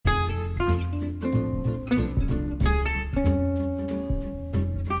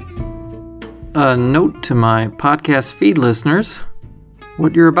A note to my podcast feed listeners.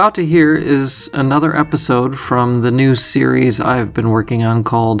 What you're about to hear is another episode from the new series I've been working on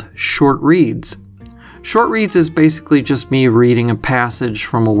called Short Reads. Short Reads is basically just me reading a passage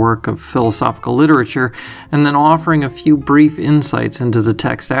from a work of philosophical literature and then offering a few brief insights into the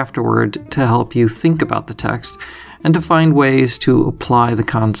text afterward to help you think about the text and to find ways to apply the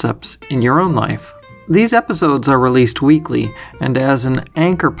concepts in your own life. These episodes are released weekly, and as an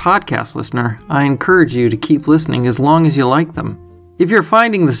Anchor podcast listener, I encourage you to keep listening as long as you like them. If you're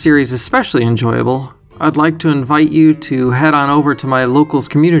finding the series especially enjoyable, I'd like to invite you to head on over to my Locals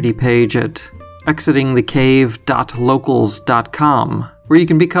community page at exitingthecave.locals.com, where you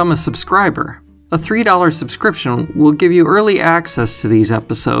can become a subscriber. A $3 subscription will give you early access to these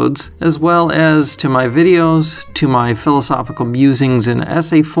episodes, as well as to my videos, to my philosophical musings in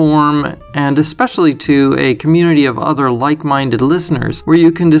essay form, and especially to a community of other like-minded listeners where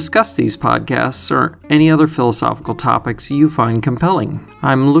you can discuss these podcasts or any other philosophical topics you find compelling.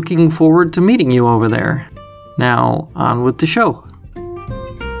 I'm looking forward to meeting you over there. Now, on with the show.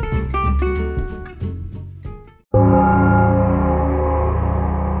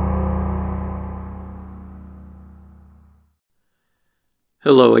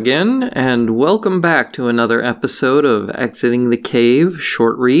 Hello again, and welcome back to another episode of Exiting the Cave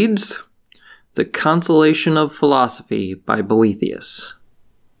Short Reads, The Consolation of Philosophy by Boethius.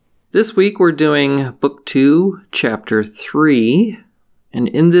 This week we're doing Book 2, Chapter 3, and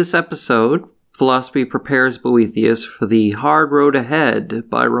in this episode, philosophy prepares Boethius for the hard road ahead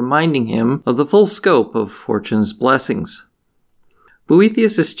by reminding him of the full scope of fortune's blessings.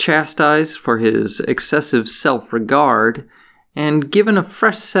 Boethius is chastised for his excessive self-regard and given a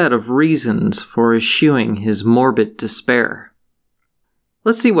fresh set of reasons for eschewing his morbid despair.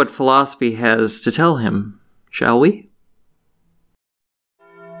 Let's see what philosophy has to tell him, shall we?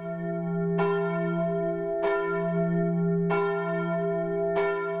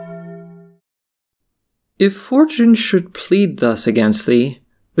 If fortune should plead thus against thee,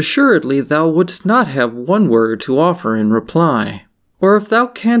 assuredly thou wouldst not have one word to offer in reply. Or if thou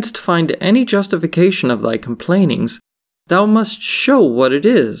canst find any justification of thy complainings, thou must show what it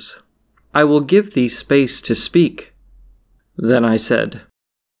is. I will give thee space to speak. Then I said,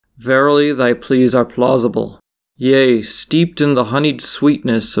 Verily thy pleas are plausible, yea, steeped in the honeyed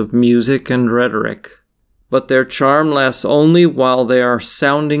sweetness of music and rhetoric. But their charm lasts only while they are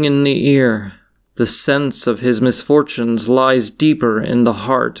sounding in the ear. The sense of his misfortunes lies deeper in the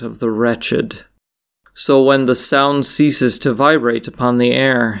heart of the wretched. So when the sound ceases to vibrate upon the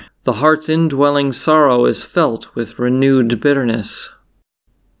air, the heart's indwelling sorrow is felt with renewed bitterness.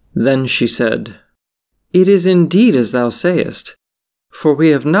 Then she said, It is indeed as thou sayest, for we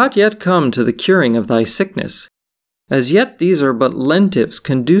have not yet come to the curing of thy sickness. As yet these are but lentives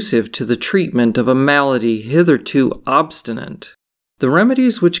conducive to the treatment of a malady hitherto obstinate. The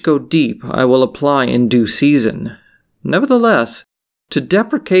remedies which go deep I will apply in due season. Nevertheless, to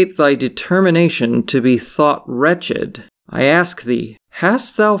deprecate thy determination to be thought wretched, I ask thee,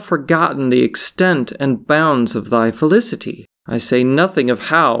 hast thou forgotten the extent and bounds of thy felicity? I say nothing of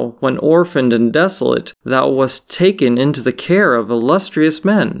how, when orphaned and desolate, thou wast taken into the care of illustrious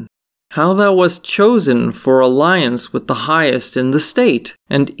men, how thou wast chosen for alliance with the highest in the state,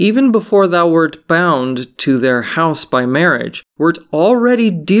 and even before thou wert bound to their house by marriage, wert already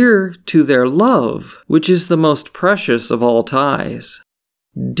dear to their love, which is the most precious of all ties.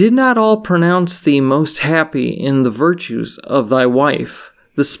 Did not all pronounce thee most happy in the virtues of thy wife,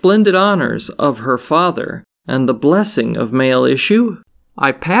 the splendid honors of her father, and the blessing of male issue?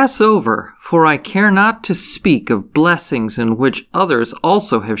 I pass over, for I care not to speak of blessings in which others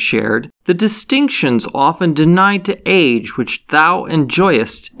also have shared, the distinctions often denied to age which thou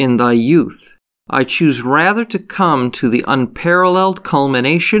enjoyest in thy youth. I choose rather to come to the unparalleled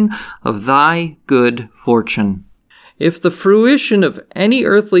culmination of thy good fortune. If the fruition of any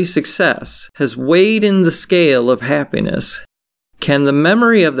earthly success has weighed in the scale of happiness, can the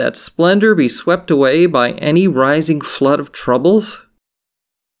memory of that splendor be swept away by any rising flood of troubles?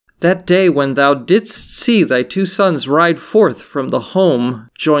 That day when thou didst see thy two sons ride forth from the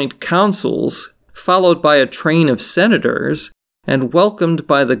home joint councils, followed by a train of senators, and welcomed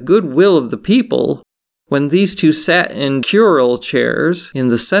by the good will of the people, when these two sat in curule chairs in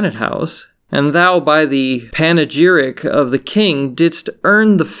the Senate House, and thou by the panegyric of the king didst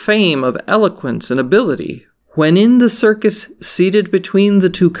earn the fame of eloquence and ability, when in the circus seated between the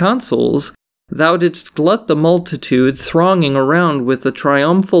two consuls, thou didst glut the multitude thronging around with the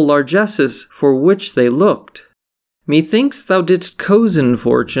triumphal largesses for which they looked. Methinks thou didst cozen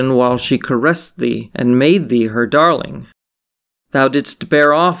fortune while she caressed thee and made thee her darling. Thou didst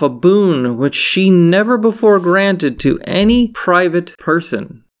bear off a boon which she never before granted to any private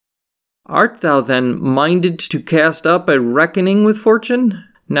person. Art thou then minded to cast up a reckoning with fortune?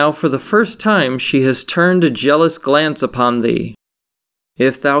 Now for the first time she has turned a jealous glance upon thee.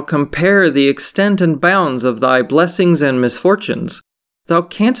 If thou compare the extent and bounds of thy blessings and misfortunes, thou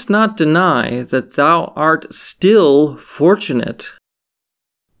canst not deny that thou art still fortunate.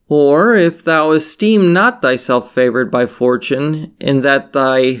 Or if thou esteem not thyself favoured by fortune, in that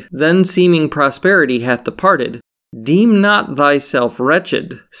thy then seeming prosperity hath departed, deem not thyself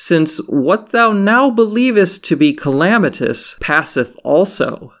wretched, since what thou now believest to be calamitous passeth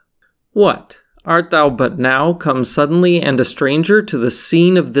also. What? Art thou but now come suddenly and a stranger to the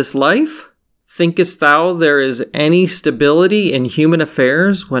scene of this life? Thinkest thou there is any stability in human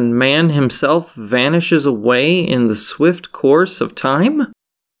affairs when man himself vanishes away in the swift course of time?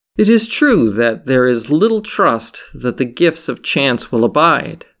 It is true that there is little trust that the gifts of chance will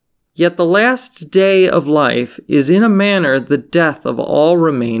abide. Yet the last day of life is in a manner the death of all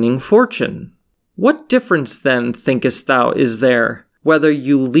remaining fortune. What difference then, thinkest thou, is there, whether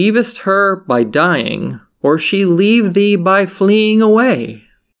you leavest her by dying, or she leave thee by fleeing away?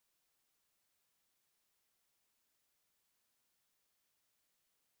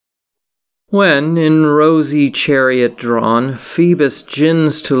 When, in rosy chariot drawn, Phoebus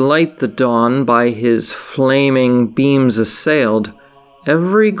gins to light the dawn by his flaming beams assailed,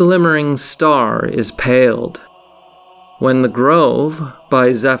 every glimmering star is paled. When the grove,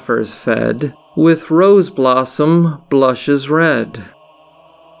 by zephyrs fed, with rose blossom blushes red,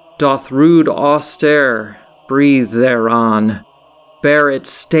 doth rude austere breathe thereon, bare it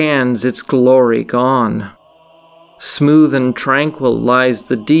stands its glory gone. Smooth and tranquil lies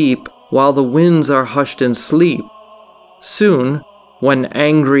the deep, while the winds are hushed in sleep. Soon, when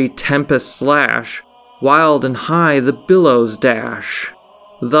angry tempests lash, wild and high the billows dash.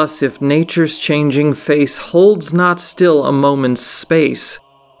 Thus if nature's changing face holds not still a moment's space,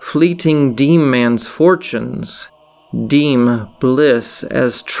 fleeting deem man's fortunes, deem bliss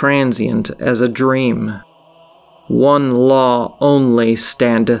as transient as a dream. One law only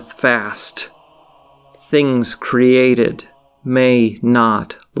standeth fast: things created may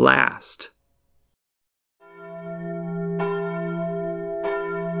not last.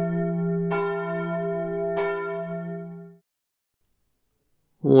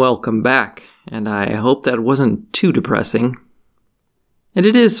 Welcome back, and I hope that wasn't too depressing. And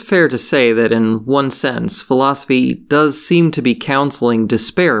it is fair to say that in one sense, philosophy does seem to be counseling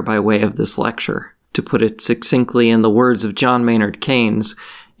despair by way of this lecture. To put it succinctly in the words of John Maynard Keynes,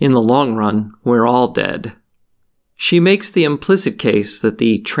 in the long run, we're all dead. She makes the implicit case that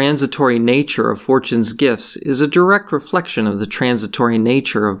the transitory nature of fortune's gifts is a direct reflection of the transitory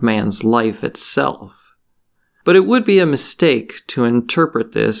nature of man's life itself. But it would be a mistake to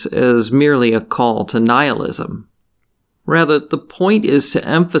interpret this as merely a call to nihilism. Rather, the point is to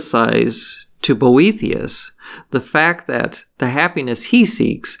emphasize to Boethius the fact that the happiness he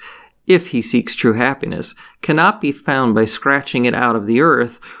seeks, if he seeks true happiness, cannot be found by scratching it out of the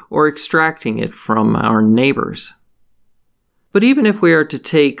earth or extracting it from our neighbors. But even if we are to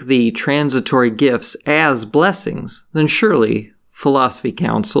take the transitory gifts as blessings, then surely, philosophy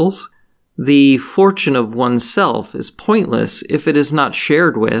counsels, the fortune of oneself is pointless if it is not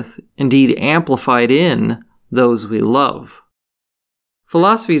shared with, indeed amplified in, those we love.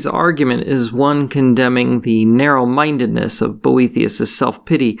 Philosophy's argument is one condemning the narrow-mindedness of Boethius'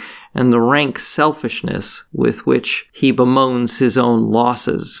 self-pity and the rank selfishness with which he bemoans his own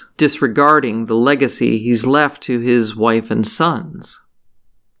losses, disregarding the legacy he's left to his wife and sons.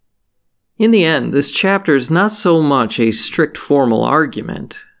 In the end, this chapter is not so much a strict formal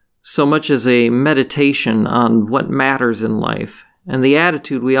argument, so much as a meditation on what matters in life and the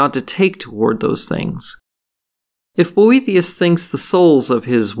attitude we ought to take toward those things. If Boethius thinks the souls of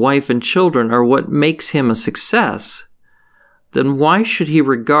his wife and children are what makes him a success, then why should he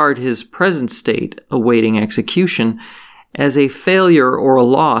regard his present state, awaiting execution, as a failure or a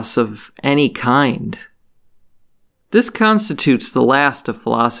loss of any kind? This constitutes the last of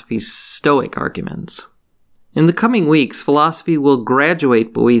philosophy's Stoic arguments. In the coming weeks, philosophy will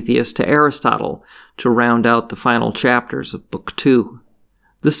graduate Boethius to Aristotle to round out the final chapters of Book 2.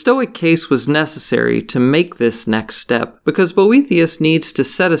 The Stoic case was necessary to make this next step because Boethius needs to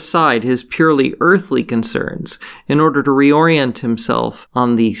set aside his purely earthly concerns in order to reorient himself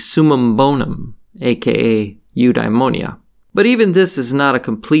on the summum bonum, aka eudaimonia. But even this is not a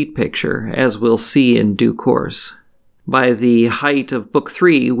complete picture, as we'll see in due course. By the height of Book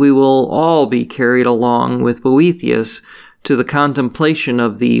 3, we will all be carried along with Boethius to the contemplation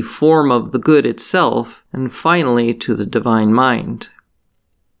of the form of the good itself, and finally to the divine mind.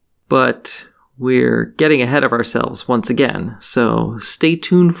 But we're getting ahead of ourselves once again, so stay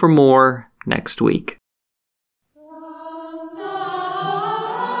tuned for more next week.